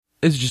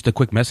This is just a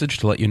quick message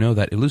to let you know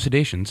that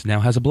Elucidations now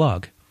has a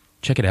blog.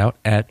 Check it out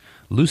at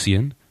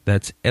Lucian,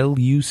 that's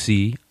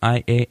Lucian,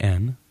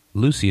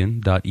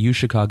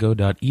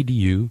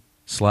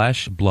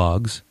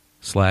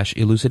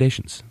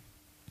 lucian.uchicago.edu/blogs/elucidations.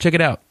 Check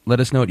it out. Let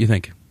us know what you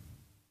think.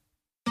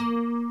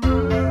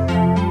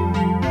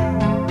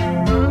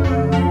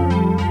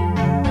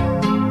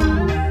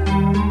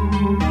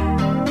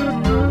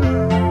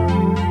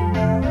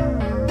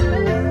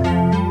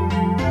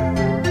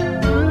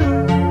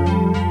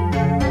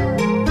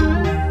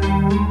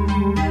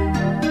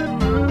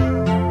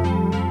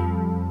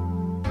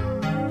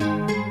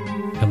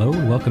 Hello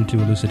and welcome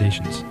to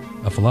Elucidations,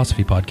 a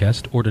philosophy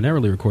podcast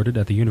ordinarily recorded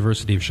at the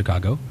University of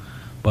Chicago,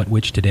 but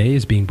which today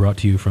is being brought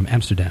to you from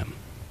Amsterdam.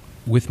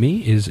 With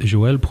me is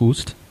Joëlle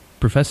Proust,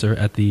 professor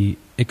at the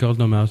École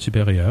Normale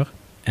Supérieure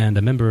and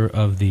a member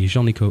of the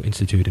Jean Nicot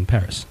Institute in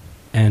Paris.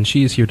 And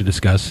she is here to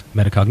discuss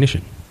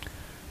metacognition.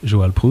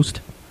 Joëlle Proust,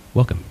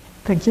 welcome.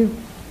 Thank you.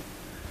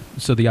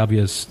 So the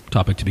obvious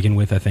topic to begin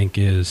with, I think,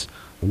 is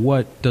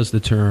what does the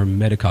term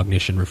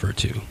metacognition refer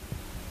to?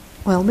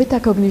 Well,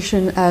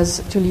 metacognition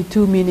has actually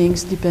two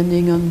meanings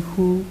depending on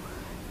who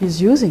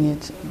is using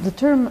it. The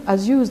term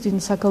as used in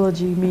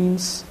psychology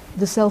means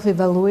the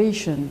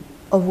self-evaluation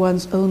of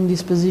one's own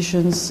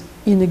dispositions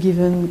in a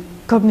given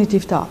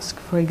cognitive task.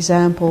 For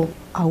example,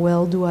 how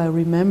well do I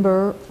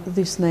remember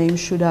this name?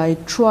 Should I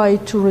try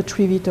to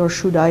retrieve it or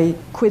should I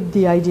quit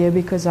the idea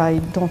because I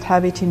don't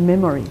have it in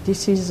memory?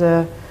 This is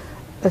a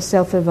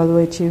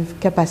self-evaluative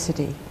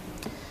capacity.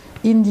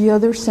 In the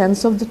other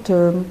sense of the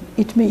term,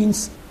 it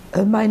means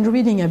a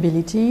mind-reading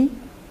ability,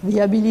 the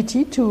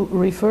ability to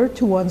refer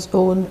to one's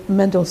own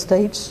mental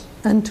states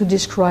and to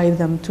describe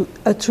them, to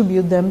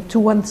attribute them to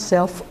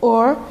oneself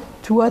or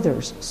to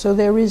others. So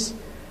there is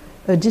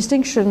a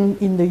distinction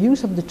in the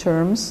use of the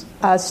terms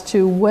as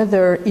to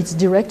whether it's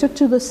directed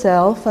to the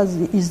self, as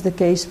is the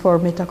case for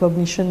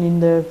metacognition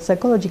in the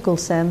psychological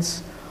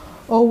sense,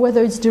 or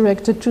whether it's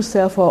directed to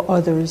self or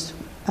others,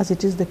 as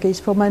it is the case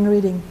for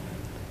mind-reading.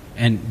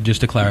 And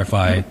just to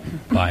clarify,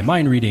 by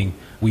mind reading,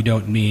 we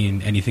don't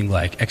mean anything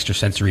like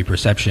extrasensory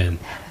perception,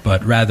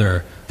 but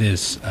rather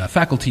this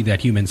faculty that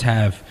humans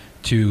have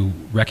to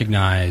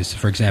recognize,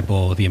 for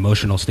example, the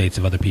emotional states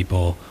of other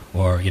people,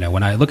 or,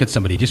 when I look at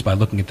somebody, just by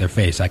looking at their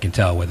face, I can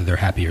tell whether they're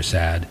happy or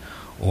sad,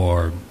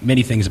 or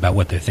many things about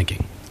what they're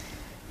thinking.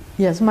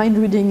 Yes, mind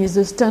reading is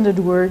a standard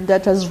word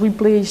that has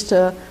replaced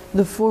the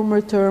former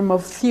term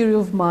of theory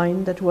of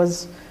mind that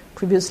was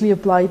previously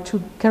applied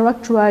to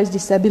characterize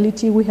this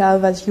ability we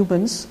have as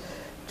humans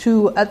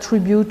to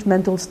attribute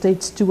mental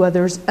states to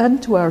others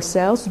and to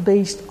ourselves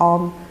based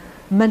on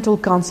mental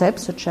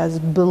concepts such as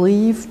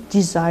belief,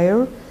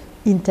 desire,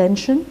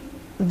 intention.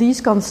 These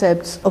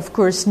concepts, of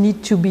course,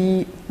 need to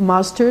be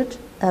mastered,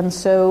 and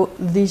so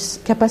this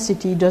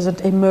capacity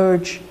doesn't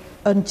emerge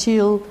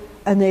until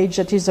an age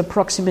that is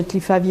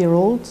approximately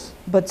 5-year-old,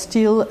 but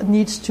still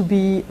needs to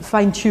be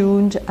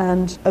fine-tuned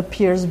and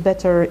appears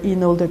better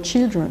in older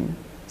children.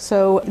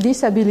 So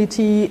this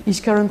ability is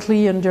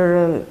currently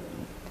under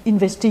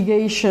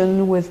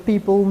investigation, with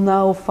people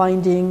now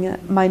finding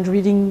mind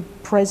reading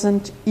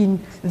present in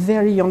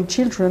very young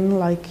children,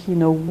 like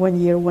 1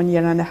 year, 1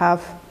 year and a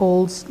half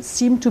olds,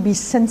 seem to be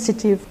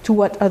sensitive to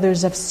what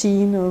others have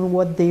seen and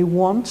what they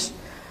want.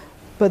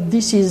 But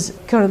this is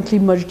currently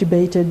much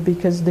debated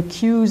because the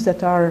cues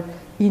that are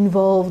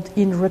involved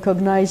in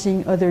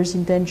recognizing others'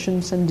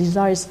 intentions and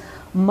desires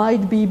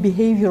might be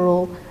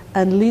behavioral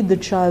and lead the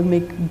child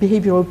make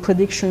behavioral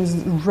predictions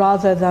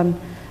rather than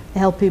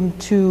help him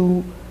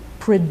to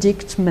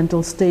predict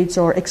mental states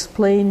or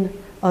explain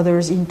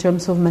others in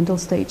terms of mental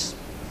states.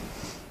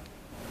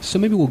 So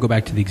maybe we'll go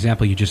back to the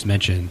example you just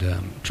mentioned,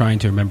 trying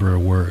to remember a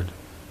word.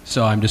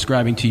 So I'm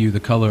describing to you the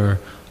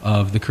color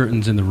of the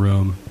curtains in the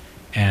room,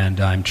 and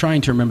I'm trying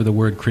to remember the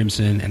word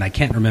crimson, and I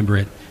can't remember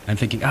it. I'm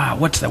thinking,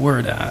 what's that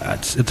word?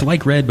 It's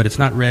like red, but it's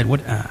not red.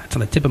 It's on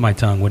the tip of my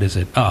tongue. What is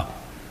it?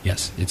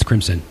 Yes, it's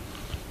crimson.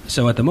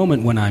 So at the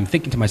moment when I'm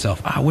thinking to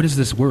myself, what is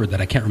this word that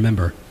I can't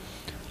remember?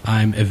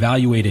 I'm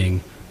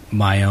evaluating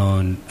my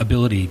own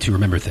ability to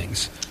remember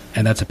things.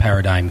 And that's a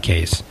paradigm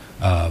case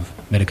of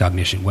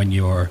metacognition, when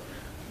you're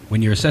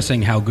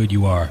assessing how good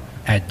you are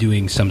at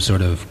doing some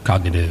sort of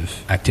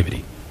cognitive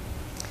activity.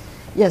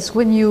 Yes,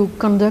 when you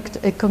conduct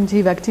a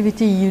cognitive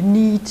activity, you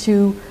need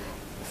to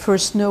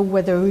first know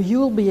whether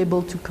you'll be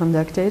able to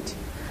conduct it.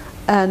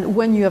 And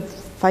when you have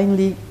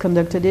finally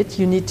conducted it,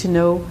 you need to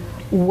know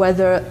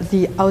whether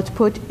the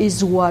output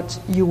is what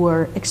you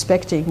were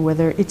expecting,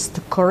 whether it's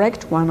the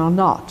correct one or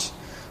not.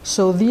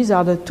 So these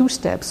are the two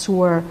steps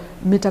where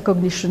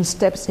metacognition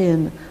steps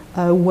in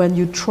when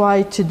you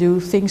try to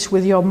do things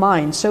with your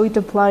mind. So it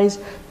applies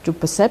to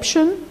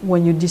perception.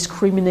 When you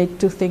discriminate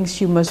two things,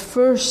 you must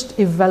first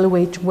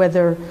evaluate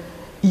whether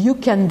you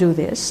can do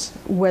this,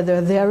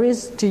 whether there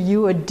is to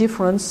you a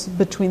difference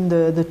between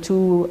the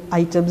two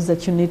items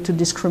that you need to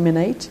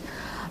discriminate.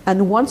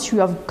 And once you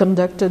have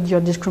conducted your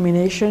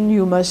discrimination,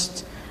 you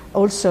must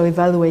also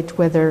evaluate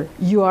whether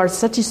you are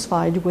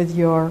satisfied with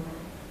your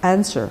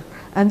answer.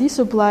 And this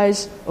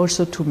applies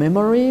also to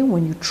memory.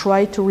 When you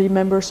try to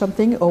remember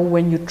something or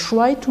when you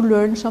try to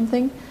learn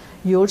something,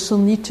 you also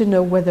need to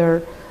know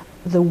whether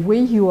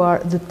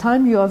the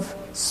time you have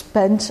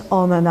spent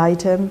on an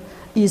item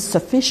is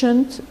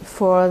sufficient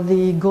for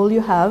the goal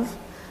you have.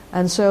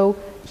 And so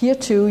here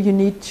too, you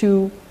need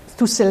to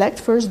select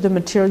first the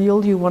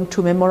material you want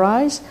to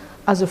memorize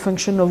as a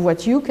function of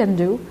what you can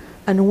do.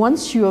 And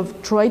once you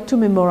have tried to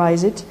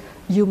memorize it,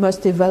 you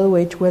must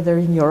evaluate whether,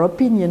 in your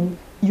opinion,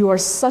 you are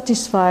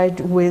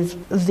satisfied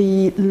with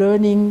the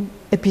learning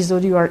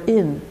episode you are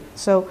in.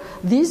 So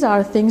these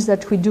are things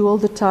that we do all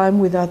the time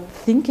without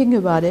thinking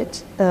about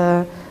it,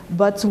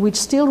 but which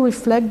still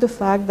reflect the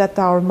fact that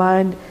our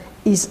mind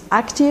is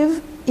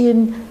active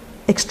in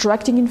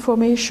extracting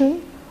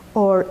information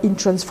or in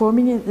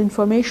transforming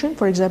information.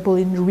 For example,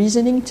 in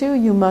reasoning too,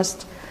 you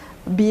must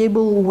be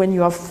able, when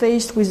you are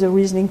faced with a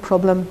reasoning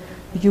problem,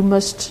 you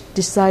must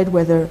decide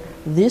whether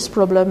this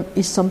problem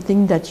is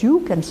something that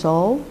you can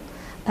solve.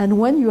 And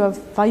when you have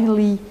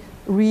finally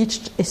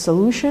reached a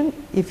solution,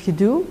 if you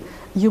do,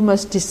 you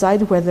must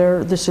decide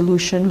whether the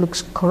solution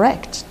looks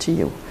correct to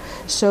you.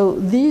 So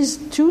these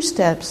two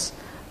steps,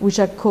 which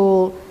I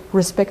call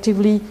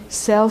respectively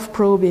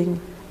self-probing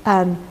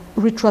and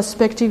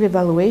retrospective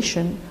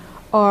evaluation,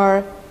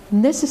 are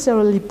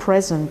necessarily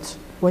present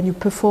when you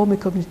perform a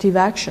cognitive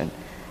action.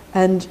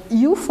 And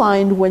you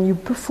find when you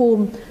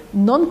perform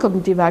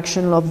non-cognitive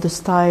action of the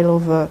style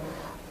of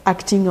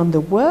acting on the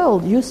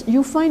world,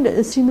 you find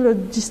a similar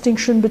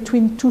distinction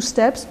between two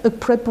steps: a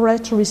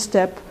preparatory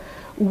step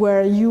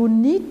where you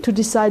need to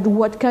decide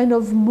what kind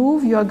of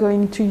move you are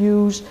going to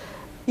use.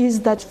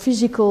 Is that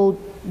physical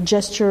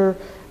gesture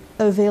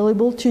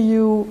available to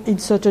you? In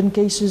certain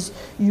cases,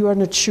 you are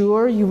not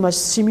sure. You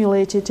must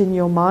simulate it in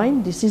your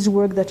mind. This is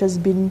work that has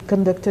been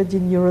conducted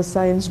in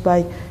neuroscience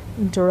by,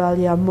 inter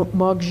alia,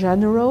 Marc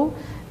Janero.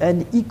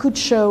 And he could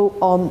show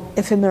on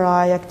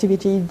fMRI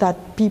activity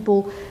that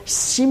people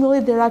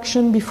simulate their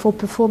action before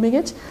performing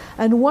it.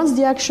 And once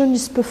the action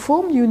is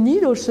performed, you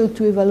need also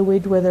to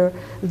evaluate whether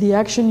the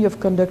action you have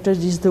conducted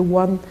is the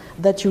one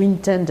that you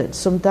intended.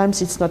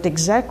 Sometimes it's not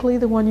exactly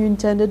the one you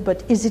intended,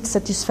 but is it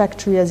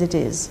satisfactory as it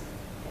is?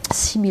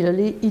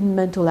 Similarly, in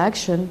mental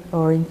action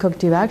or in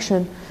cognitive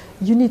action,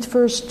 you need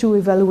first to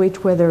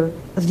evaluate whether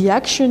the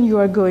action you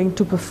are going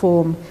to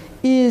perform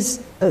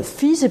is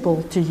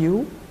feasible to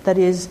you. That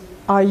is,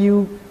 are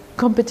you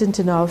competent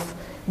enough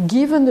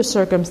given the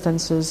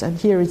circumstances? And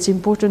here it's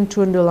important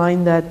to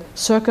underline that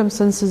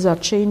circumstances are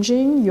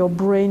changing. Your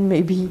brain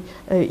may be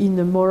in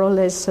a more or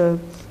less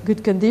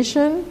good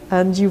condition,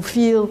 and you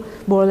feel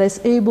more or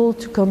less able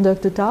to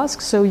conduct the task.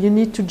 So you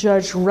need to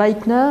judge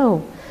right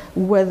now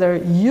whether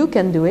you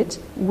can do it,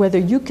 whether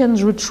you can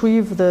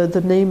retrieve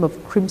the name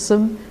of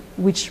Crimson,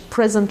 which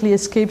presently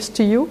escapes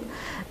to you.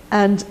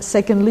 And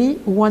secondly,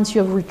 once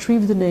you have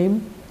retrieved the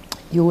name,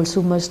 you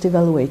also must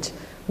evaluate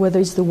whether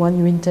it's the one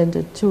you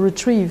intended to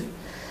retrieve.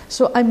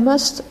 So I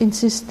must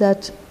insist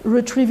that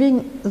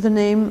retrieving the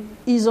name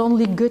is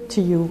only good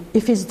to you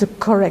if it's the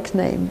correct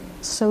name.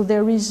 So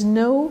there is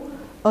no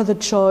other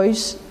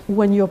choice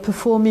when you're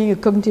performing a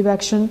cognitive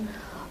action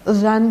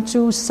than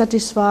to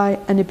satisfy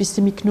an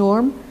epistemic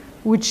norm,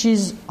 which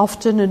is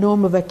often a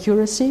norm of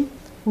accuracy,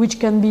 which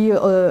can be,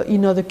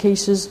 in other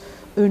cases,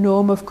 a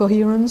norm of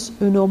coherence,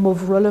 a norm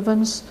of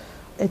relevance,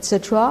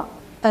 etc.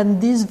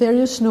 And these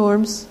various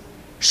norms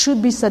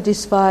should be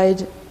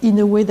satisfied in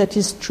a way that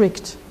is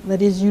strict.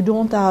 That is, you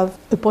don't have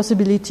a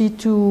possibility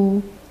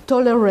to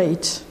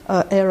tolerate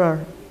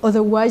error.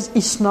 Otherwise,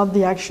 it's not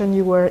the action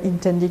you were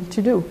intending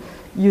to do.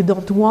 You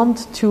don't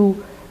want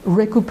to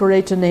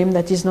recuperate a name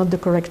that is not the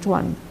correct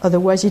one.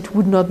 Otherwise, it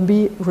would not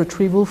be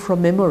retrieval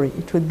from memory.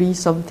 It would be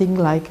something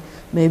like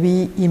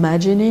maybe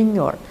imagining,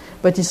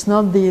 but it's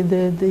not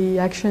the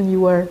action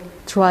you were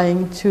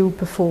trying to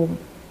perform.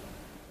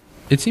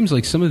 It seems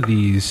like some of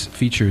these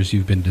features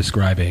you've been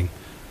describing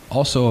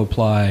also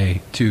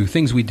apply to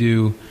things we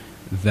do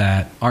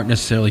that aren't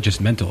necessarily just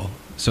mental.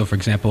 So, for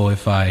example,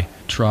 if I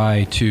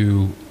try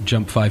to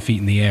jump 5 feet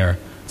in the air,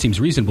 it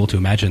seems reasonable to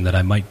imagine that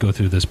I might go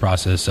through this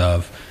process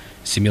of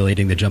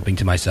simulating the jumping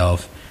to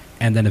myself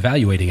and then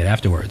evaluating it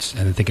afterwards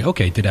and then thinking,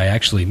 okay, did I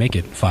actually make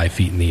it 5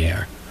 feet in the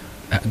air?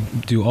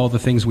 Do all the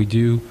things we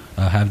do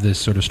have this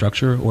sort of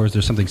structure, or is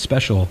there something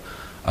special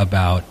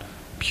about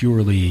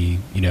purely,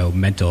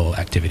 mental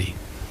activity?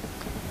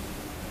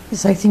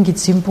 Yes, I think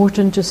it's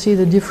important to see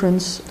the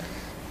difference.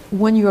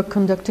 When you are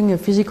conducting a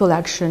physical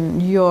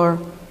action, your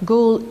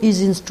goal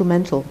is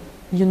instrumental.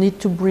 You need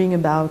to bring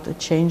about a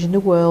change in the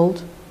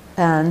world,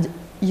 and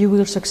you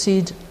will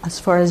succeed as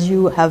far as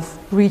you have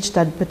reached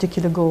that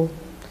particular goal.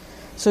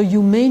 So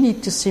you may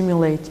need to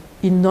simulate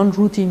in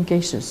non-routine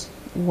cases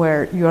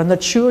where you are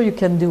not sure you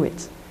can do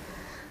it.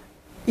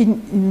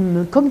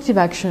 In cognitive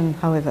action,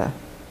 however,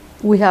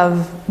 we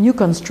have new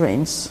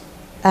constraints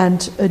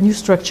and a new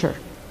structure.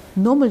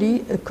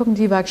 Normally, a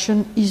cognitive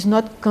action is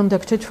not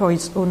conducted for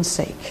its own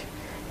sake.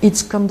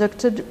 It's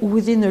conducted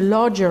within a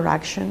larger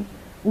action,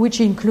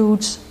 which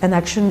includes an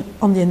action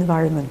on the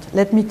environment.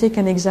 Let me take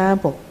an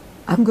example.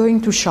 I'm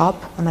going to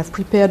shop and I've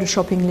prepared a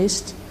shopping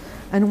list,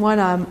 and when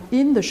I'm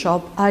in the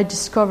shop, I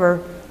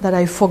discover that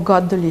I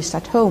forgot the list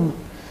at home.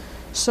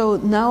 So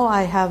now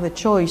I have a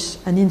choice,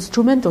 an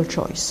instrumental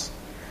choice.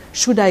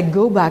 Should I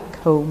go back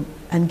home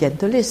and get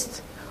the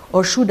list,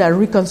 or should I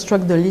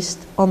reconstruct the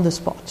list on the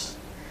spot?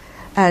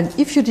 And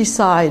if you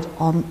decide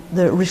on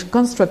the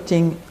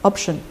reconstructing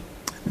option,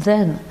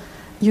 then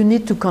you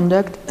need to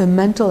conduct a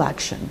mental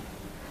action.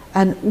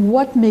 And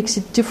what makes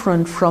it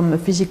different from a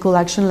physical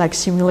action like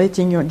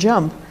simulating your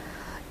jump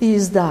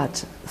is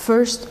that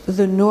first,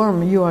 the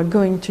norm you are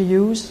going to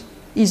use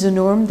is a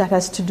norm that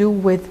has to do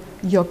with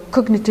your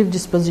cognitive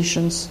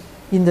dispositions,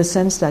 in the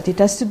sense that it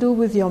has to do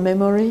with your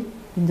memory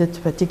in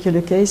that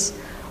particular case,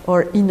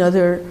 or in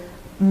other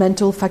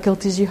mental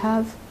faculties you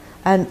have.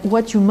 And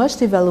what you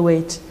must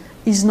evaluate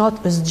is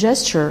not a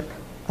gesture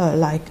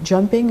like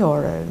jumping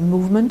or a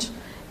movement.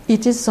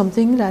 It is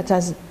something that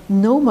has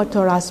no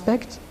motor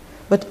aspect,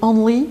 but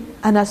only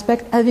an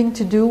aspect having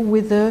to do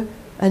with an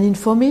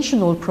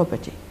informational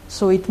property.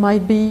 So it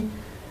might be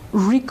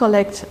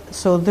recollect.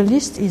 So the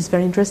list is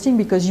very interesting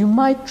because you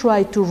might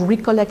try to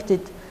recollect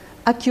it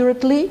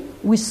accurately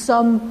with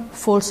some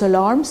false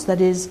alarms.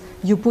 That is,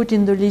 you put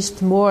in the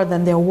list more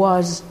than there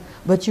was,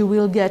 but you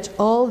will get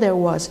all there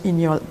was in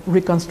your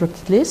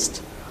reconstructed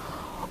list.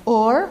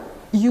 Or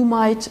you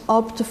might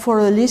opt for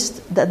a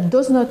list that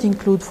does not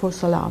include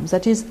false alarms,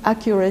 that is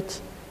accurate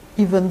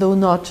even though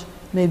not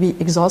maybe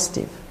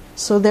exhaustive.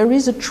 So there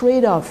is a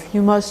trade-off.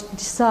 You must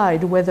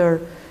decide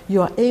whether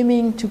you are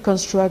aiming to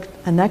construct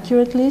an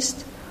accurate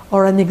list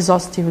or an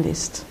exhaustive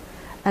list.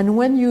 And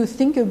when you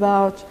think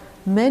about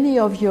many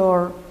of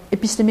your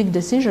epistemic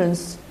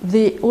decisions,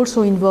 they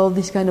also involve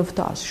this kind of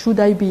task. Should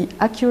I be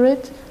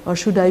accurate or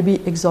should I be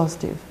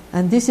exhaustive?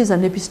 And this is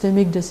an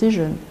epistemic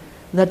decision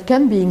that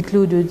can be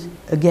included,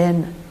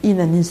 again, in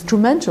an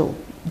instrumental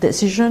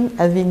decision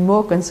having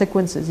more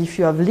consequences. If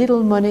you have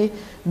little money,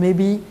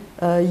 maybe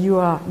you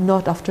are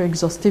not after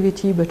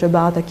exhaustivity but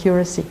about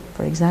accuracy,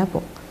 for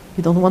example.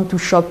 You don't want to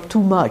shop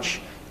too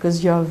much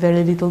because you have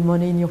very little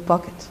money in your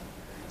pocket.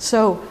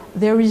 So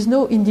there is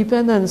no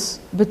independence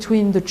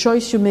between the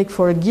choice you make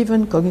for a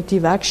given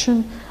cognitive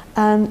action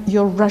and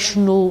your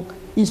rational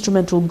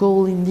instrumental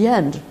goal in the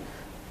end.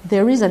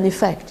 There is an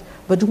effect.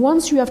 But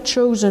once you have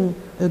chosen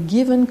a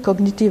given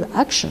cognitive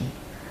action,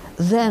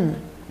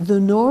 then the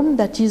norm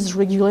that is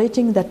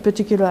regulating that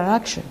particular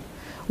action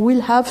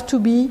will have to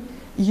be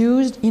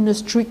used in a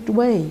strict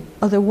way.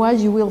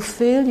 Otherwise, you will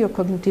fail your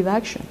cognitive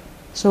action.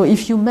 So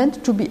if you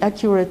meant to be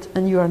accurate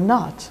and you are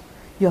not,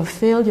 you have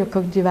failed your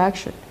cognitive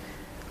action.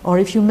 Or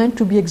if you meant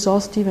to be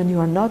exhaustive and you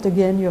are not,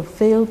 again, you have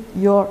failed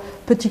your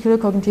particular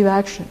cognitive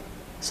action.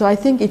 So I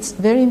think it's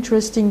very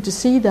interesting to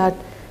see that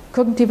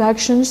cognitive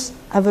actions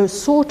have a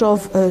sort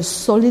of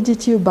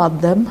solidity about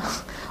them,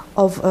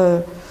 of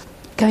a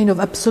kind of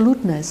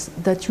absoluteness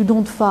that you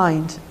don't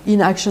find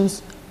in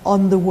actions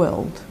on the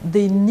world.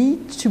 They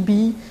need to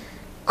be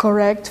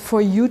correct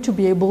for you to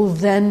be able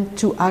then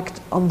to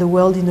act on the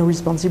world in a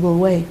responsible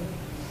way.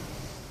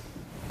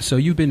 So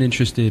you've been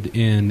interested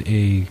in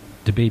a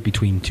debate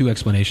between two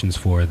explanations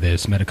for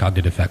this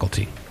metacognitive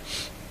faculty,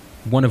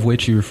 one of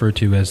which you refer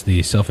to as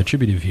the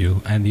self-attributive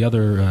view, and the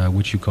other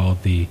which you call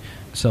the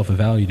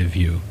self-evaluative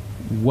view.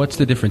 What's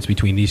the difference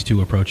between these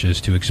two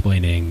approaches to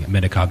explaining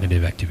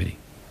metacognitive activity?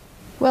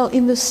 Well,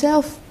 in the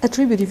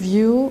self-attributive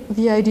view,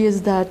 the idea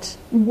is that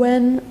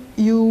when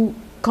you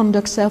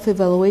conduct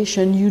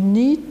self-evaluation, you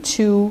need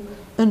to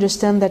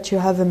understand that you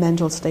have a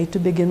mental state to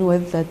begin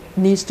with that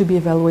needs to be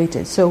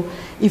evaluated. So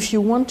if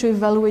you want to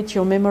evaluate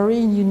your memory,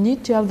 you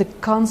need to have the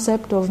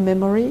concept of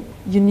memory.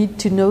 You need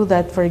to know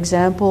that, for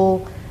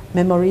example,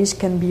 memories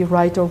can be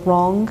right or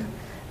wrong.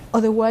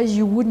 Otherwise,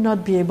 you would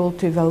not be able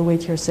to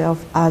evaluate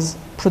yourself as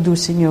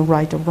producing a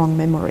right or wrong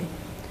memory.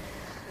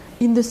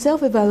 In the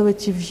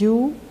self-evaluative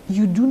view,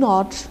 you do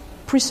not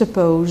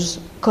presuppose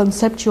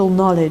conceptual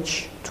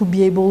knowledge to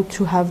be able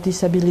to have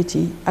this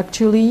ability.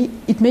 Actually,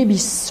 it may be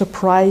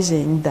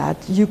surprising that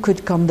you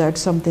could conduct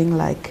something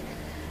like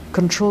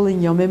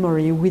controlling your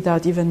memory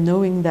without even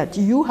knowing that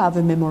you have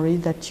a memory,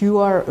 that you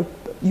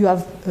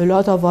have a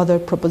lot of other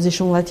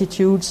propositional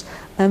attitudes,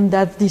 and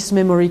that this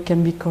memory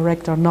can be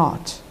correct or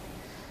not.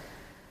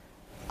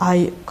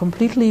 I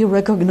completely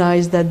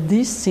recognize that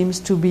this seems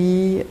to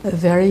be a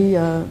very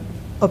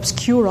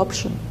obscure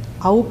option.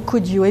 How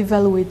could you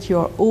evaluate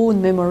your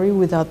own memory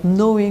without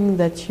knowing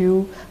that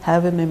you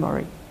have a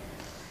memory?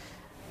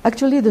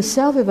 Actually, the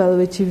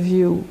self-evaluative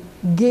view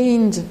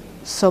gained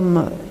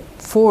some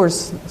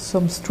force,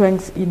 some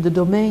strength in the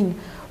domain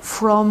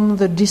from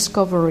the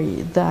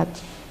discovery that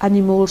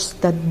animals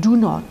that do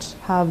not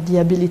have the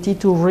ability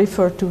to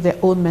refer to their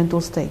own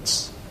mental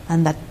states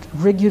and that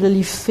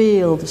regularly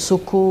fail the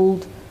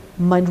so-called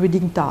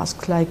mind-reading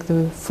tasks like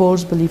the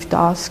false belief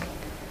task,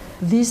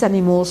 these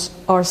animals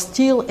are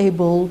still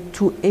able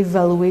to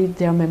evaluate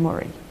their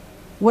memory.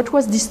 What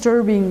was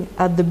disturbing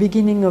at the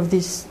beginning of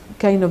this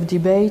kind of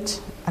debate,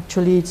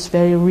 actually it's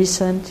very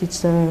recent, it's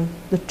the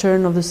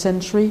turn of the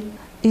century,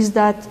 is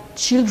that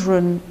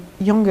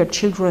younger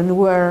children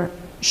were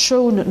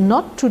shown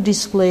not to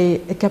display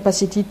a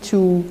capacity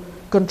to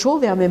control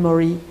their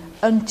memory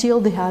until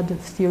they had a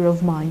theory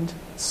of mind.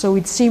 So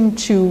it seemed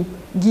to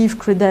give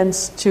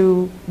credence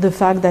to the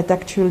fact that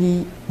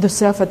actually the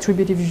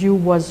self-attributive view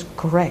was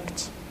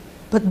correct.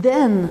 But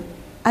then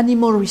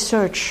animal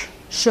research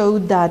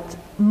showed that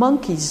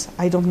monkeys,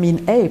 I don't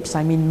mean apes,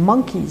 I mean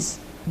monkeys,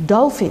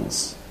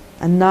 dolphins,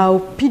 and now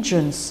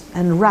pigeons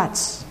and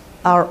rats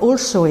are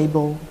also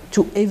able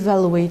to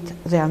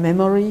evaluate their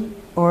memory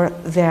or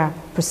their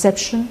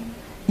perception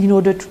in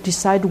order to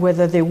decide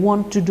whether they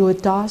want to do a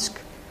task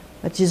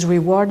that is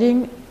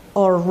rewarding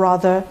or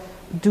rather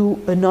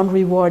do a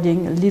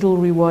non-rewarding, a little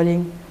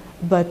rewarding,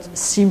 but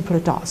simpler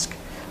task.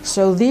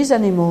 So these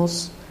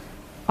animals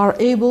are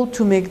able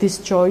to make this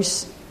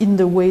choice in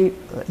the way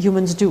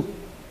humans do.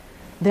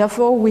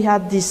 Therefore, we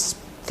had this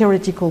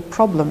theoretical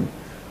problem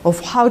of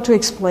how to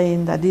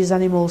explain that these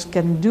animals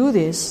can do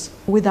this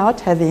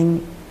without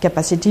having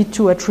capacity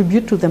to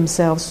attribute to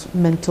themselves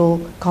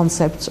mental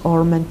concepts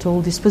or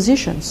mental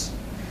dispositions.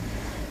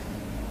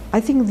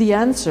 I think the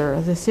answer,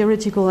 the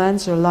theoretical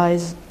answer,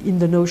 lies in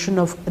the notion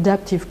of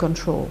adaptive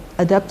control.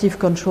 Adaptive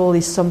control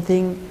is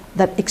something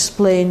that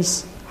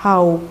explains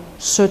how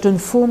certain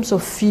forms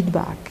of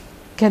feedback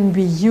can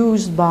be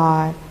used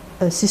by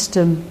a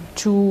system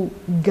to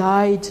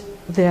guide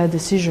their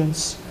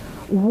decisions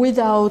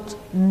without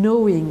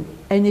knowing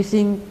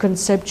anything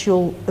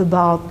conceptual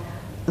about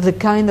the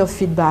kind of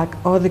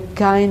feedback or the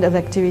kind of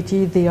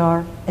activity they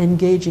are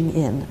engaging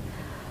in.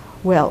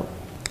 Well,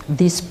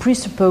 this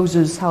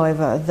presupposes,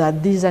 however,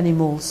 that these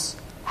animals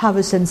have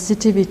a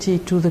sensitivity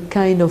to the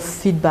kind of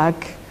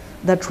feedback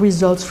that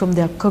results from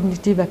their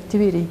cognitive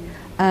activity.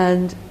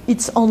 And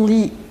it's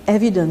only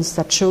evidence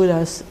that showed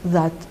us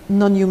that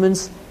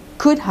non-humans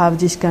could have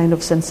this kind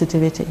of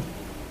sensitivity.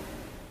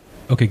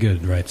 Okay,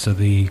 good, right. So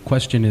the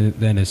question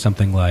then is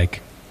something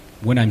like,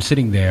 when I'm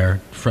sitting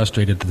there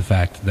frustrated to the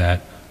fact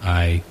that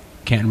I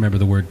can't remember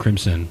the word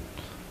crimson,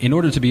 in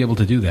order to be able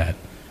to do that,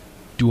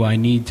 do I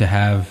need to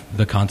have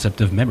the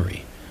concept of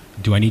memory?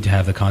 Do I need to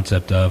have the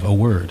concept of a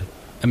word?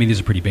 I mean, these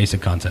are pretty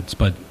basic concepts,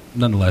 but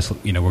nonetheless,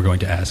 we're going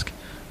to ask,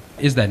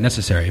 is that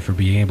necessary for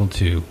being able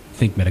to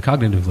think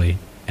metacognitively?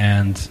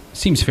 And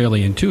seems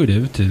fairly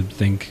intuitive to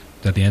think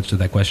that the answer to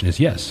that question is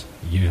yes.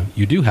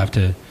 You do have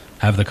to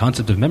have the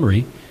concept of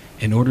memory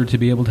in order to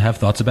be able to have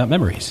thoughts about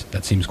memories.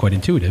 That seems quite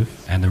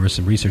intuitive, and there was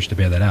some research to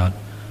bear that out.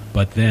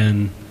 But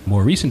then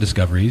more recent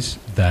discoveries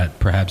that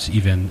perhaps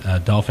even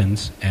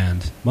dolphins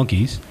and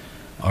monkeys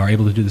are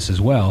able to do this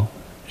as well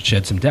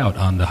shed some doubt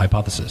on the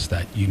hypothesis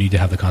that you need to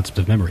have the concept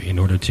of memory in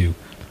order to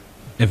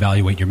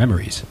evaluate your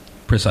memories,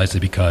 precisely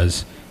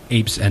because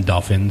apes and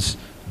dolphins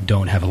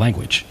don't have a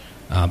language.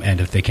 And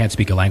if they can't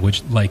speak a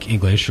language like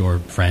English or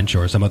French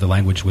or some other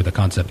language with a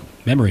concept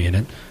memory in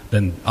it,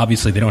 then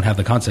obviously they don't have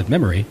the concept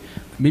memory.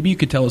 Maybe you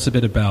could tell us a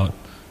bit about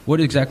what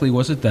exactly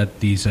was it that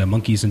these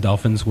monkeys and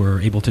dolphins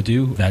were able to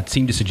do that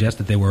seemed to suggest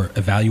that they were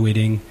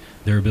evaluating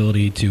their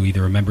ability to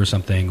either remember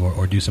something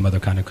or do some other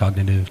kind of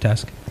cognitive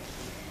task?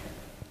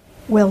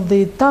 Well,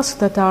 the tasks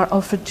that are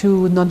offered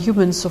to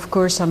non-humans, of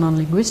course, are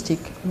non-linguistic.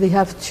 They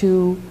have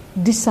to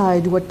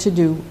decide what to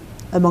do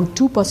among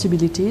two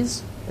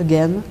possibilities.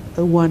 Again,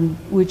 one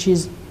which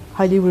is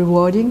highly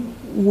rewarding,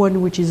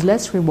 one which is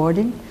less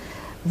rewarding.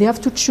 They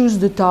have to choose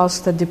the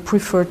task that they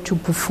prefer to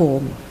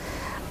perform.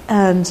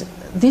 And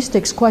this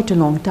takes quite a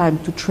long time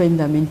to train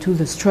them into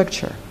the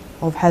structure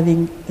of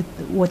having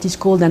what is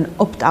called an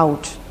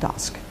opt-out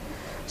task.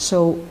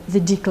 So they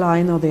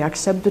decline or they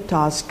accept the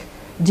task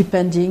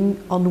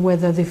depending on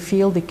whether they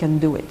feel they can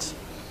do it.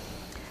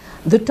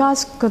 The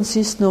task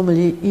consists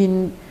normally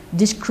in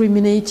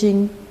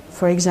discriminating,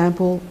 for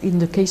example, in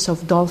the case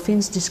of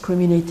dolphins,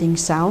 discriminating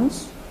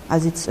sounds,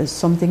 as it's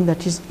something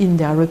that is in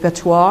their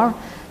repertoire,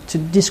 to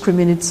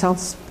discriminate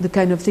sounds, the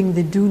kind of thing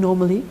they do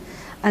normally.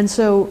 And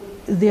so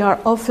they are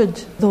offered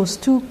those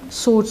two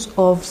sorts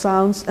of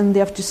sounds, and they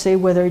have to say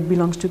whether it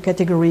belongs to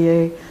category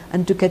A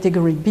and to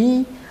category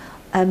B.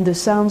 And the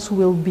sounds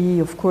will be,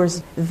 of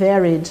course,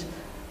 varied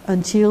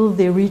until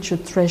they reach a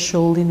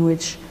threshold in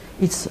which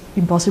it's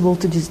impossible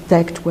to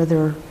detect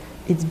whether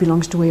it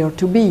belongs to A or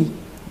to B,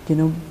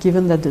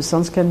 given that the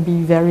sounds can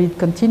be varied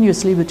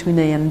continuously between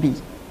A and B.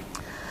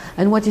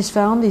 And what is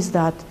found is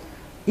that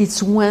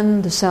it's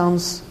when the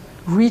sounds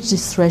reach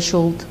this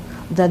threshold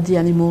that the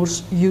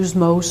animals use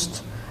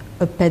most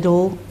a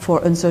pedal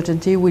for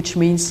uncertainty, which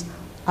means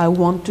I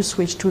want to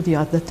switch to the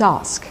other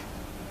task.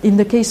 In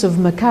the case of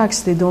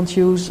macaques, they don't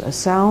use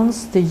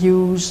sounds, they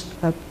use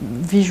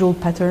visual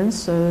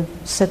patterns,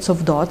 sets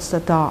of dots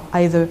that are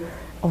either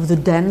of the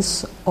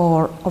dense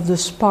or of the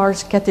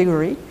sparse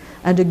category.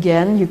 And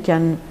again, you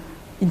can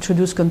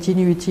introduce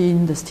continuity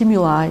in the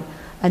stimuli,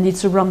 and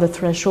it's around the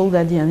threshold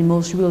that the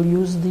animals will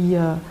use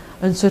the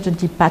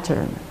uncertainty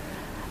pattern.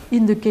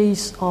 In the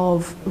case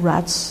of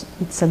rats,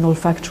 it's an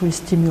olfactory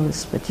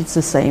stimulus, but it's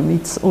the same.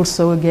 It's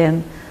also,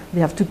 again,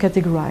 they have to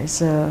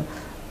categorize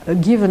a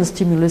given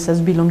stimulus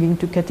as belonging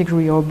to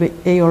category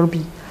A or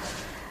B.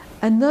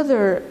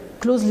 Another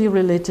closely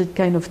related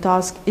kind of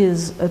task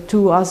is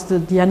to ask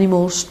the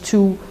animals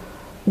to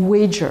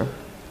wager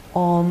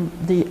on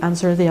the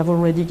answer they have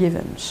already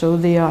given. So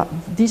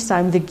this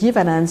time they give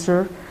an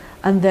answer,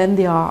 and then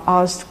they are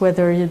asked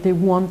whether they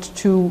want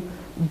to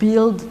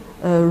build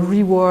a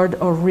reward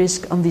or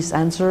risk on this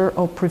answer,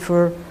 or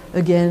prefer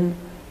again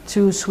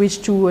to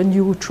switch to a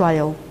new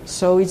trial.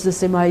 So it's the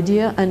same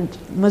idea, and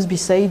it must be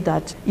said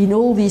that in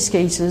all these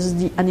cases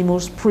the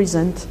animals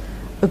present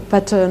a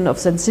pattern of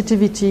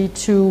sensitivity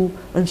to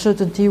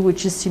uncertainty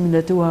which is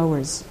similar to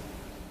ours.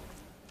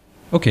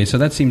 Okay, so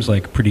that seems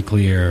like pretty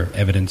clear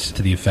evidence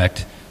to the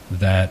effect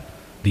that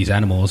these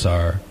animals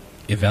are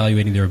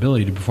evaluating their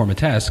ability to perform a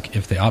task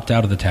if they opt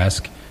out of the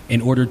task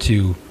in order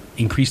to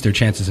increase their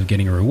chances of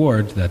getting a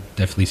reward. That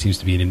definitely seems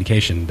to be an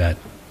indication that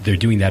they're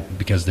doing that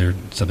because they're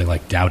something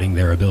like doubting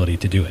their ability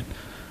to do it.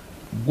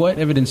 What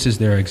evidence is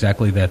there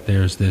exactly that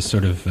there's this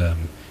sort of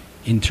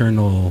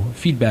internal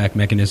feedback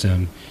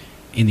mechanism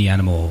in the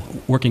animal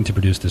working to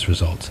produce this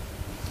result?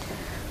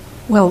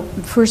 Well,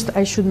 first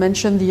I should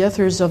mention the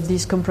authors of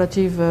these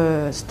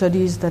comparative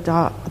studies that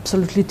are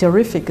absolutely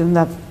terrific and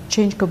that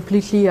changed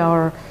completely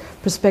our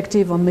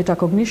perspective on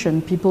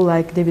metacognition. People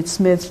like David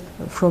Smith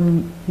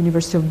from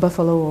University of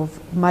Buffalo, or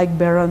Mike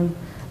Barron,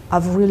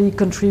 have really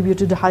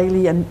contributed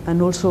highly,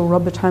 and also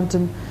Robert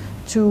Hampton,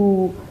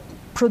 to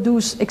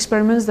produce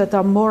experiments that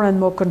are more and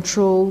more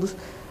controlled,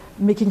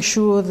 making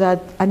sure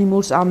that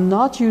animals are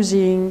not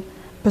using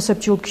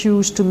perceptual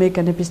cues to make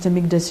an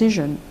epistemic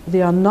decision.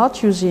 They are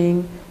not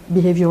using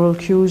behavioral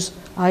cues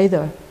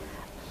either.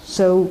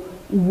 So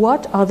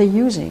what are they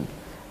using?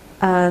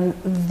 And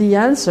the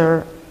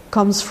answer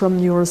comes from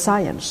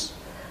neuroscience.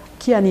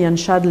 Kiani and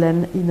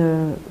Shadlen, in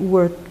a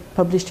work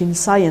published in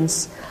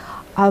Science,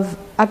 have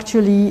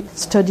actually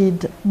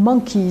studied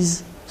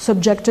monkeys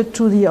subjected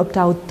to the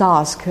opt-out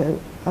task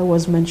I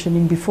was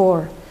mentioning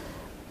before.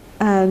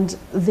 And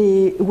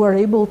they were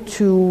able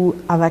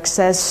to have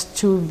access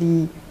to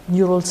the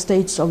neural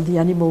states of the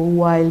animal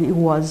while it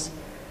was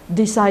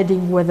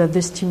deciding whether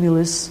the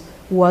stimulus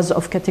was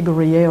of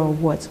category A or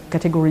was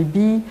category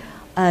B,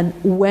 and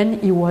when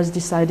he was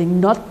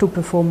deciding not to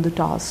perform the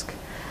task.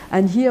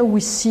 And here we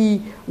see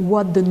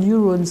what the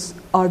neurons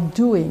are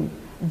doing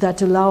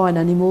that allow an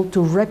animal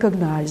to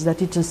recognize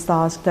that it's a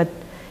task that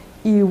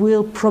he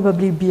will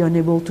probably be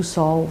unable to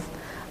solve.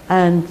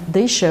 And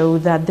they show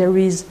that there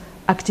is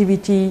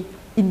activity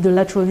in the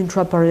lateral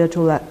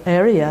intraparietal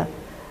area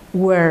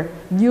where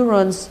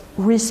neurons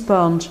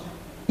respond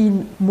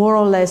in more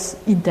or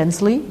less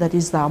intensely, that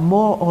is, there are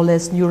more or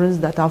less neurons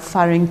that are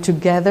firing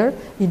together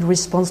in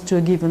response to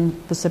a given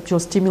perceptual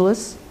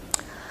stimulus.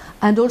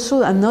 And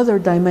also another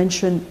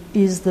dimension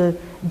is the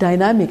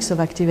dynamics of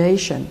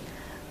activation.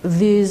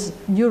 These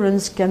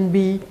neurons can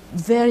be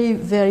very,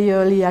 very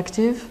early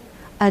active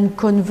and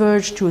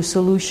converge to a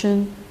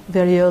solution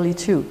very early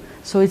too.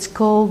 So it's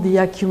called the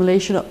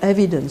accumulation of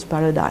evidence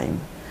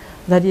paradigm.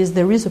 That is,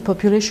 there is a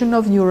population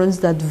of neurons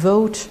that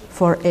vote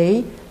for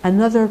A,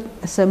 another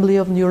assembly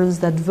of neurons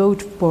that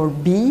vote for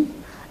B,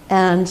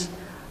 and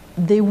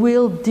they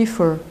will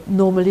differ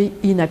normally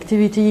in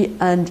activity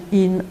and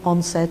in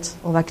onset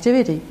of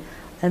activity.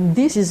 And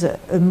this is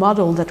a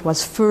model that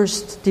was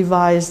first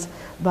devised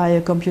by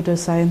a computer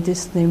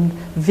scientist named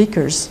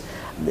Vickers.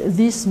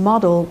 This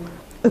model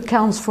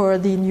accounts for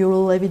the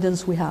neural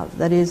evidence we have.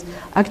 That is,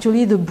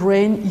 actually the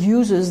brain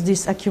uses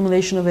this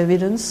accumulation of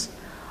evidence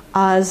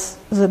as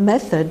the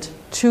method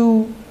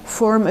to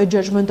form a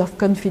judgment of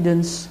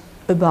confidence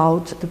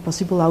about the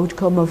possible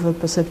outcome of a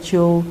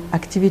perceptual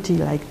activity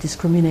like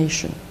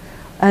discrimination.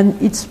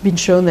 And it's been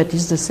shown that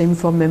it's the same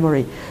for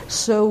memory.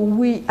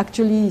 So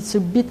it's a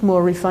bit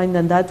more refined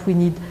than that. We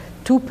need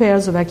two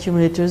pairs of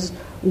accumulators,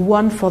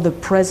 one for the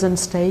present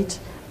state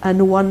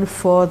and one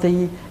for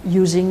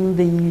using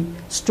the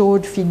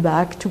stored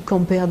feedback to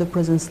compare the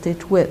present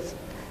state with.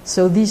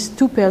 So these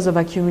two pairs of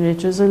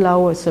accumulators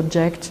allow a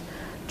subject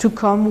to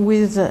come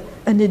with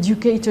an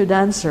educated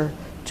answer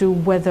to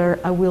whether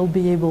I will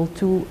be able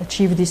to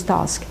achieve this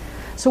task.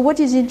 So what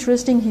is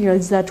interesting here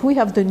is that we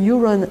have the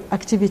neuron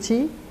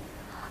activity,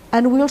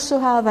 and we also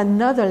have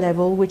another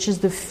level, which is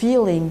the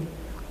feeling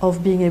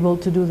of being able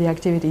to do the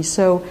activity.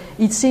 So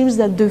it seems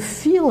that the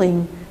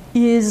feeling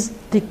is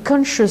the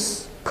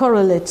conscious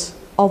correlate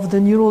of the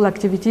neural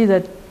activity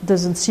that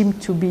doesn't seem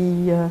to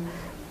be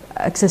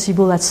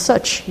accessible as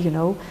such,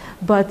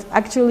 But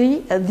actually,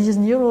 this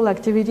neural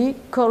activity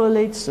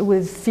correlates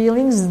with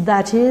feelings,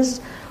 that is,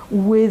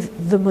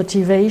 with the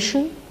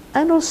motivation,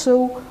 and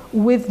also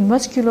with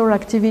muscular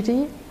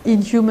activity.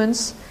 In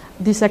humans,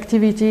 this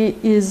activity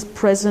is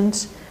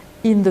present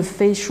in the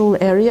facial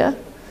area,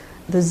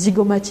 the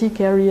zygomatic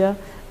area,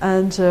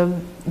 and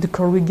the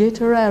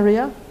corrugator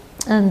area.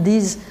 And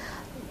these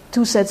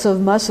two sets of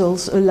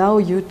muscles allow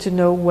you to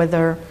know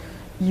whether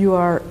you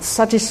are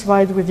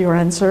satisfied with your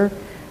answer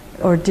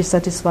or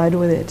dissatisfied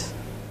with it.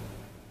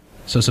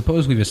 So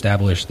suppose we've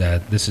established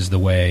that this is the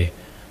way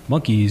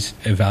monkeys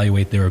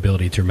evaluate their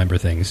ability to remember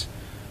things.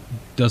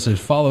 Does it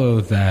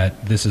follow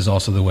that this is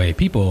also the way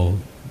people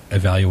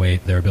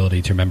evaluate their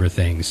ability to remember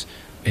things?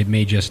 It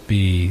may just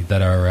be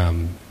that our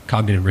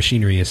cognitive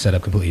machinery is set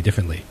up completely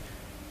differently.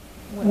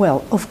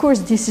 Well, of course,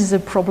 this is a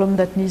problem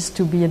that needs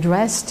to be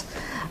addressed.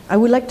 I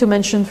would like to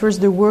mention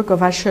first the work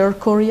of Asher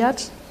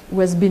Coriat, who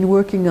has been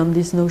working on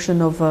this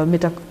notion of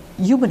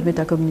human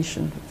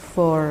metacognition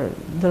for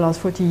the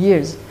last 40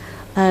 years.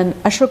 And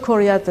Asher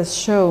Coriat has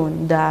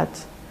shown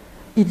that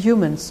in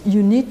humans,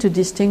 you need to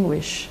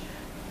distinguish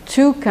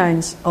two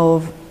kinds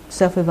of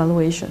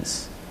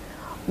self-evaluations.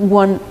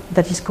 One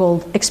that is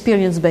called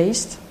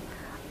experience-based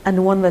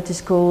and one that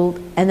is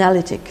called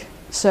analytic.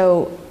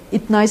 So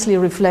it nicely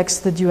reflects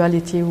the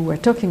duality we were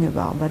talking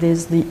about. That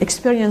is, the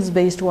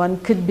experience-based one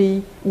could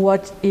be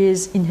what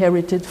is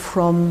inherited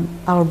from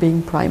our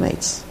being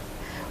primates.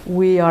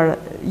 We are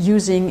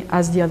using,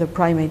 as the other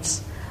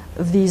primates,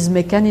 these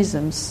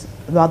mechanisms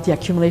about the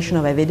accumulation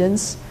of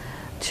evidence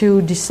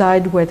to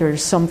decide whether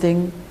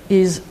something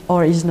is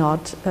or is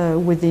not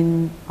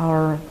within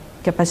our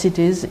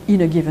capacities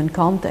in a given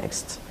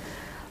context.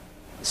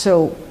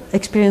 So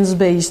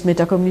experience-based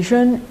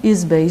metacognition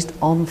is based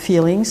on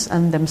feelings,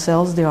 and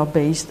themselves they are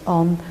based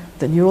on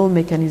the neural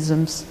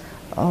mechanisms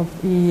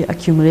of the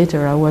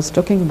accumulator I was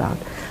talking about.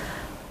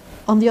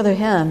 On the other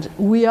hand,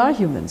 we are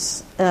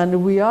humans,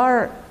 and we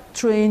are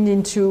trained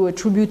into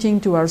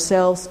attributing to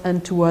ourselves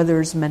and to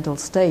others mental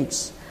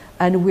states,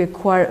 and we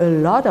acquire a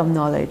lot of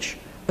knowledge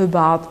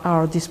about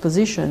our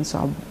dispositions,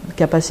 our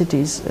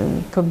capacities,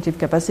 cognitive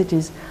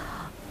capacities,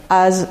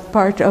 as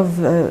part of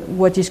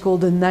what is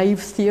called a naive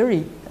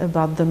theory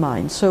about the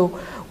mind. So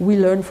we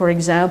learn, for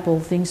example,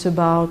 things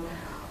about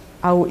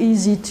how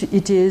easy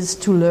it is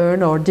to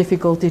learn or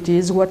difficult it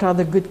is, what are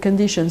the good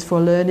conditions for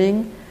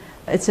learning,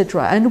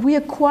 etc. And we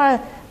acquire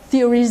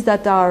theories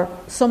that are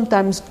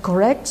sometimes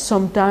correct,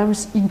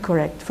 sometimes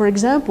incorrect. For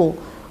example,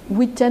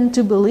 we tend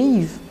to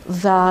believe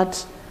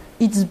that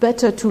it's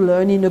better to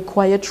learn in a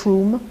quiet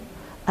room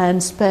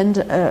and spend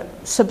a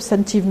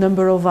substantive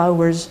number of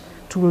hours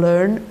to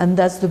learn, and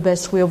that's the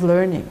best way of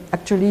learning.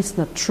 Actually, it's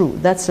not true.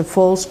 That's a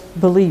false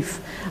belief.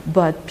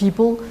 But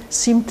people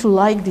seem to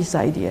like this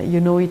idea.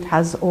 You know, it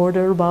has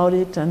order about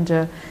it, and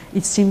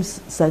it seems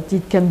that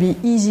it can be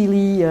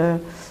easily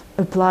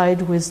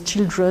applied with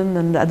children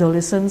and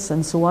adolescents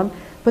and so on.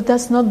 But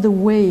that's not the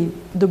way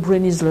the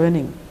brain is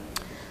learning.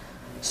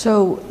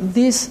 So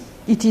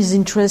it is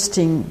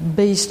interesting,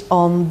 based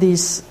on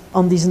these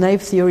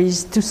naive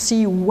theories, to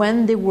see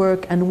when they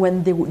work and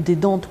when they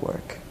don't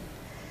work.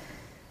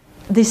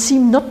 They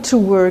seem not to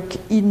work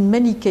in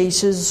many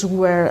cases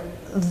where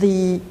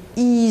the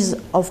ease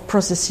of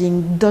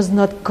processing does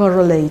not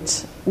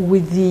correlate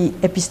with the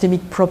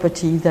epistemic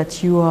property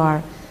that you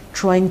are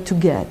trying to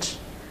get.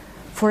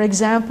 For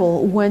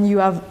example, when you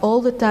have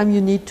all the time you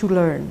need to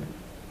learn,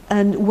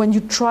 and when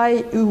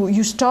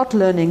you start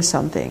learning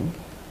something,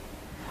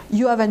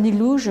 you have an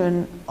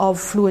illusion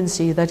of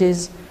fluency. That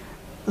is,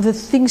 the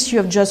things you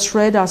have just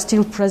read are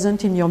still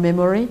present in your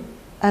memory,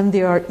 and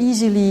they are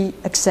easily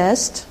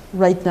accessed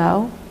right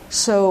now.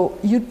 So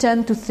you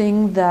tend to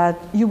think that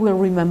you will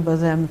remember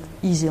them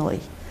easily.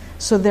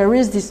 So there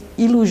is this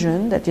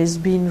illusion that is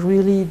being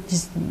really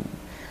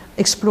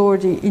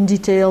explored in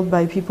detail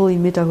by people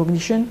in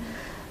metacognition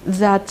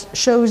that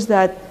shows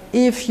that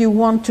if you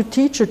want to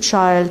teach a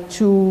child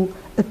to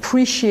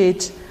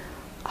appreciate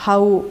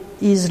how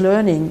he's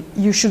learning,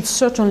 you should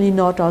certainly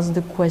not ask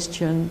the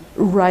question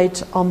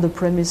right on the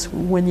premise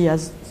when he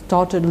has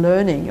started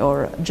learning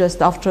or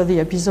just after the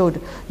episode.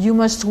 You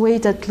must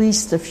wait at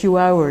least a few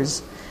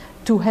hours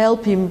to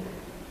help him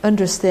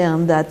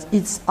understand that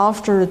it's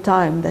after a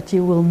time that he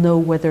will know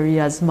whether he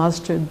has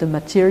mastered the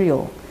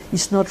material.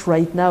 It's not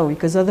right now,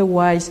 because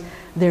otherwise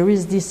there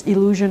is this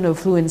illusion of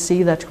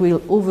fluency that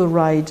will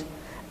override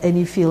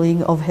any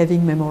feeling of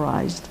having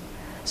memorized.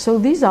 So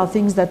these are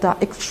things that are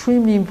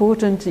extremely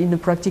important in a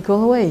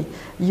practical way.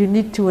 You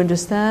need to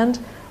understand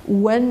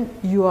when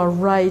you are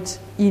right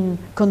in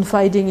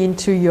confiding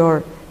into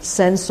your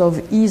sense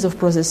of ease of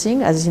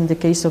processing, as in the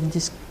case of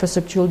this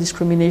perceptual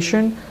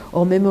discrimination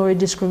or memory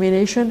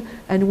discrimination,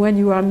 and when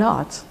you are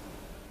not.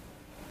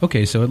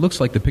 Okay, so it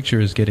looks like the picture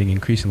is getting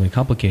increasingly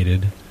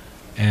complicated,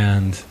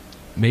 and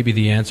maybe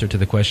the answer to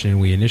the question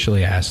we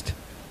initially asked,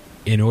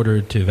 in order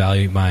to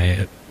evaluate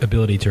my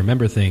ability to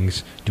remember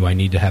things, do I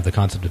need to have the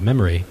concept of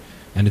memory?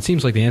 And it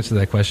seems like the answer to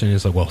that question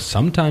is like, well,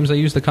 sometimes I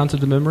use the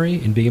concept of memory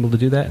in being able to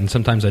do that, and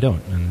sometimes I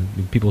don't.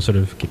 And people sort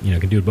of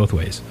can do it both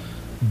ways.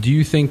 Do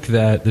you think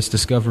that this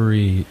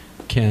discovery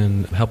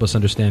can help us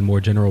understand more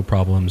general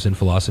problems in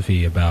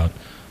philosophy about,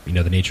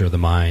 the nature of the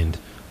mind,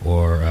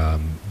 or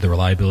the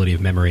reliability of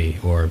memory,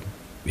 or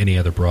any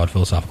other broad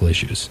philosophical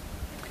issues?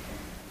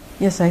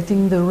 Yes, I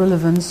think the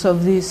relevance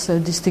of this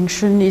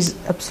distinction is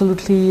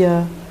absolutely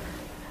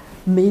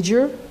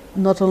major,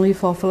 not only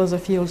for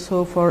philosophy,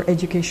 also for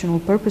educational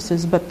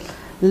purposes. But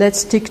let's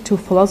stick to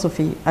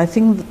philosophy. I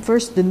think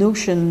first the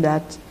notion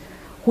that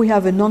we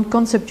have a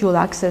non-conceptual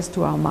access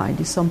to our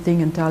mind is something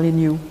entirely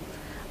new.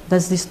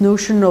 There's this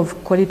notion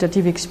of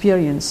qualitative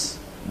experience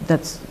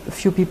that a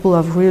few people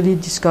have really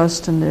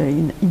discussed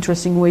in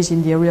interesting ways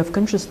in the area of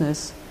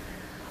consciousness,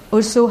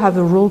 also have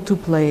a role to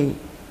play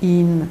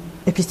in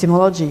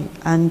epistemology.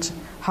 And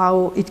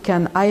how it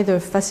can either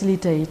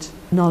facilitate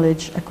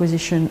knowledge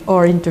acquisition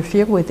or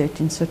interfere with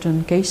it in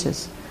certain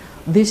cases.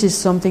 This is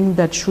something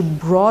that should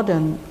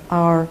broaden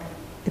our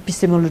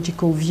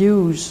epistemological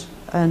views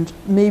and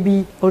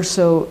maybe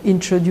also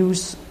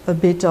introduce a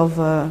bit of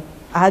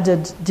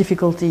added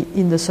difficulty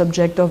in the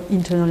subject of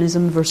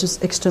internalism versus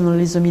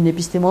externalism in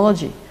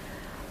epistemology.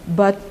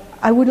 But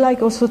I would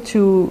like also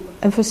to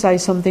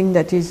emphasize something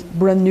that is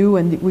brand new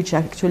and which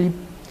actually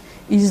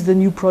is the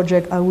new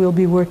project I will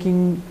be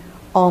working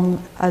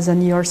on as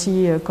an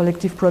ERC, a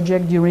collective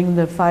project during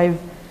the 5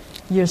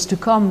 years to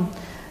come.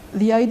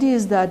 The idea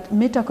is that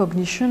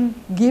metacognition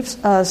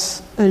gives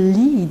us a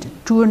lead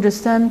to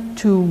understand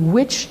to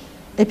which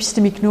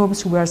epistemic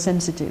norms we are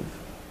sensitive.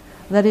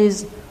 That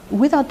is,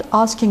 without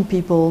asking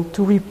people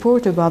to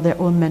report about their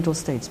own mental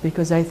states,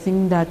 because I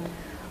think that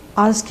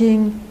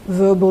asking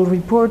verbal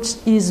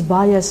reports is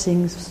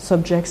biasing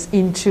subjects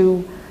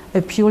into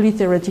a purely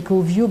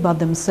theoretical view about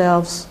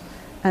themselves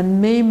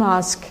and may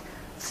mask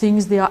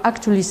things they are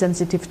actually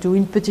sensitive to,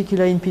 in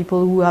particular in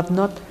people who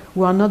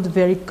are not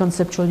very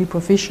conceptually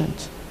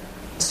proficient.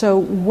 So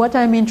what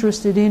I'm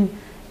interested in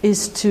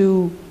is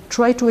to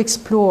try to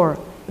explore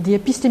the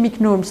epistemic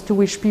norms to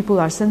which people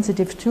are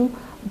sensitive to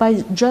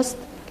by just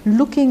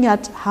looking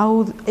at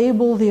how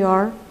able they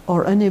are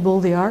or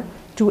unable they are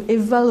to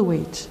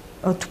evaluate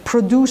or to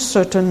produce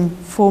certain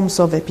forms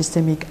of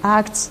epistemic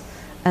acts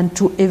and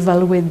to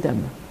evaluate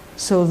them.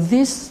 So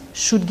this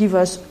should give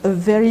us a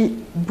very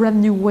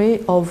brand new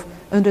way of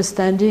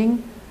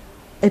understanding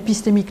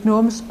epistemic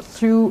norms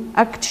through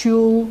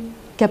actual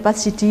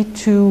capacity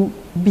to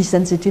be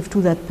sensitive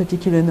to that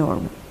particular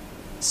norm.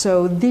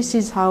 So this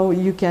is how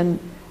you can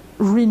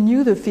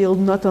renew the field,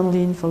 not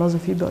only in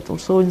philosophy but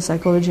also in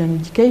psychology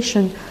and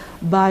education,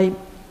 by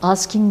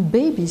asking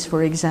babies,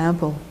 for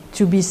example,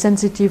 to be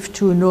sensitive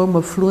to a norm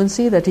of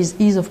fluency, that is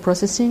ease of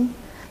processing.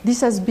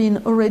 This has been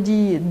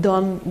already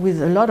done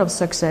with a lot of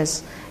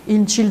success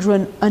in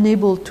children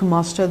unable to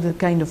master the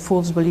kind of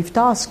false belief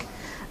task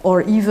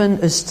or even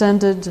a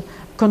standard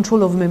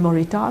control of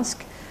memory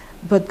task,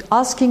 but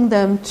asking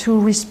them to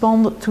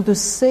respond to the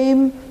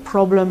same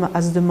problem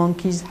as the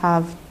monkeys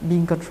have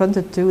been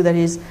confronted to, that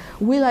is,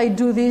 will I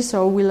do this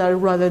or will I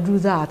rather do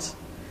that?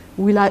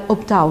 Will I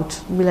opt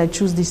out? Will I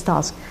choose this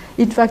task?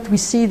 In fact, we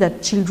see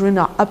that children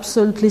are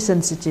absolutely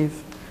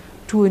sensitive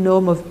to a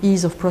norm of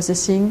ease of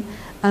processing,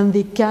 and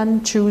they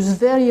can choose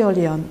very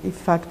early on. In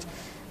fact,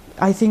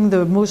 I think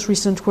the most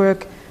recent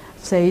work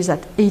says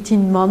at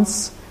 18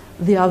 months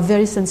they are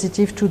very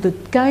sensitive to the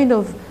kind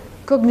of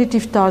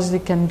cognitive tasks they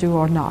can do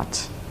or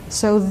not.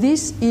 So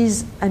this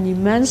is an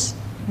immense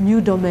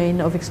new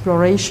domain of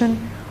exploration.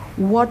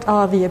 What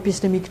are the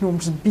epistemic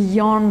norms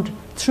beyond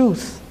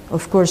truth?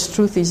 Of course,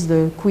 truth is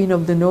the queen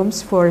of the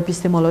norms for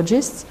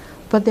epistemologists,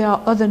 but there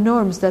are other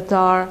norms that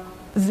are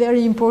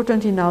very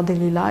important in our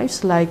daily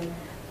lives, like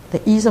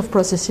the ease of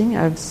processing,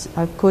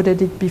 I've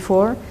quoted it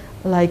before,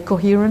 like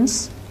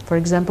coherence. For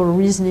example,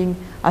 reasoning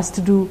has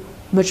to do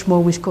much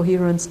more with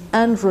coherence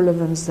and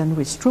relevance than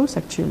with truth,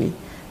 actually,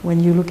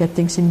 when you look at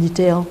things in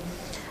detail.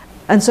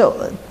 And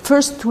so,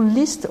 first to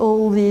list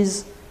all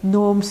these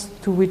norms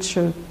to which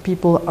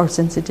people are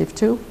sensitive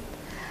to,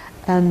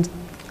 and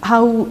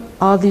how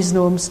are these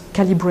norms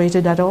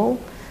calibrated at all?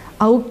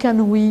 How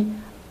can we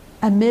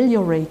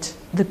ameliorate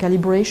the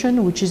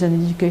calibration, which is an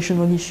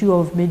educational issue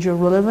of major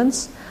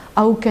relevance?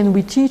 How can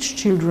we teach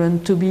children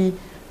to be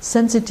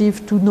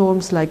sensitive to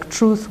norms like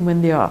truth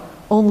when they are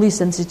only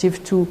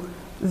sensitive to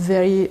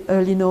very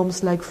early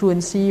norms like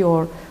fluency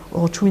or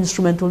true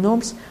instrumental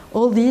norms?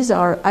 All these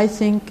are, I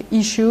think,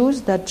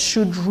 issues that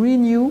should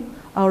renew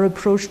our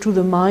approach to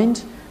the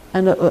mind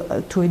and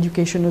to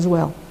education as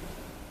well.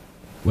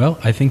 Well,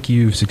 I think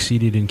you've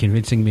succeeded in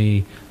convincing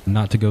me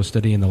not to go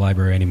study in the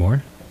library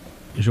anymore.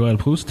 Joël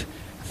Proust,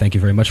 thank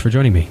you very much for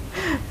joining me.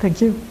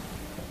 Thank you.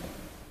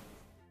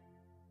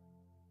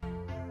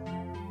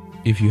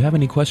 If you have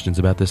any questions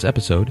about this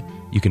episode,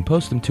 you can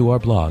post them to our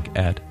blog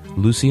at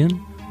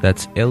Lucian,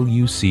 that's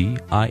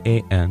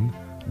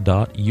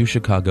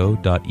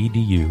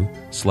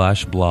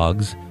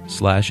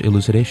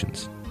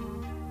lucian.uchicago.edu/blogs/elucidations.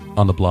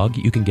 On the blog,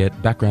 you can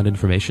get background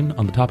information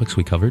on the topics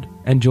we covered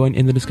and join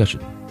in the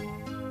discussion.